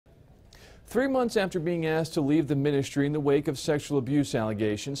3 months after being asked to leave the ministry in the wake of sexual abuse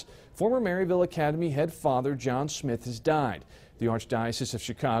allegations, former Maryville Academy head Father John Smyth has died. The Archdiocese of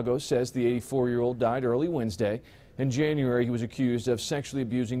Chicago says the 84-year-old died early Wednesday. In January, he was accused of sexually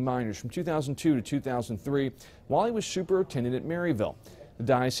abusing minors from 2002 to 2003 while he was superintendent at Maryville. The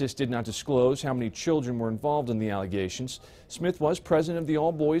diocese did not disclose how many children were involved in the allegations. Smyth was president of the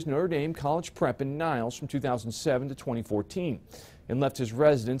all-boys Notre Dame College Prep in Niles from 2007 to 2014 and left his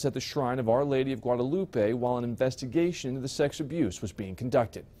residence at the Shrine of Our Lady of Guadalupe while an investigation into the sex abuse was being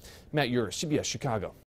conducted. Yurus, CBS Chicago.